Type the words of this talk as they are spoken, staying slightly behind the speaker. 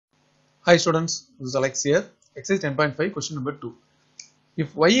Hi students, this is Alex here. Exercise 10.5 question number 2.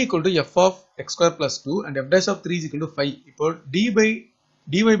 If y equal to f of x square plus 2 and f dash of 3 is equal to 5, இப்போ dy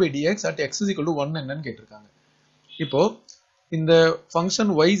by dx at x is equal to 1 என்னன்னு கேட்டிருக்காங்க. இப்போ இந்த function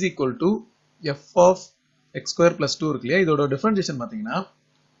y is equal to f of x square plus 2 இருக்கு இல்லையா, இதோட differentiation பார்த்தீங்கன்னா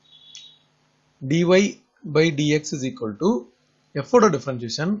dy by dx is equal to f ஓட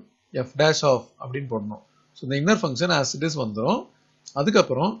differentiation f dash of அப்படின்னு போடணும். So the inner function as it is வந்துரும்.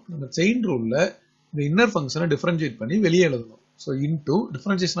 அதுக்கப்புறம் நம்ம செயின் ரூல்ல இந்த இன்னர் ஃபங்க்ஷனை டிஃபரன்ஷியேட் பண்ணி வெளியே எழுதணும். So into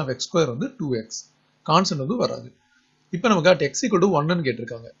differentiation of X square வந்து 2x, கான்ஸ்டன்ட் வந்து வராது. இப்போ நமக்கு அட் எக்ஸ் ஈக்குவல் டு 1ன்னு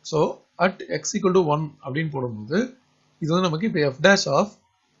கேட்டிருக்காங்க. So at X equal to 1 அப்படின்னு போடும்போது இது வந்து நமக்கு இப்போ F dash of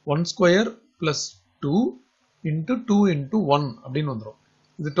 1 square plus 2 into 2 into 1 அப்படின்னு வந்துடும்.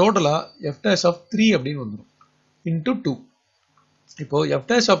 இது டோட்டலா எஃப் டேஷ் ஆஃப் 3 அப்படின்னு வந்துடும் இன்டூ 2. இப்போ எஃப்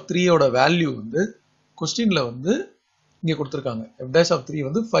டேஷ் ஆஃப் 3யோட வேல்யூ வந்து கொஸ்டின்ல வந்து இங்கே கொடுத்துருக்காங்க. f dash of 3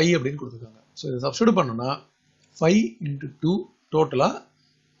 வந்து 5 அப்படின்னு கொடுத்துருக்காங்க. ஸோ இதை சப்ஸ்டிட்யூட் பண்ணோம்னா 5 into 2 டோட்டலாக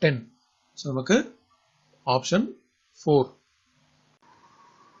 10. ஸோ நமக்கு ஆப்ஷன் 4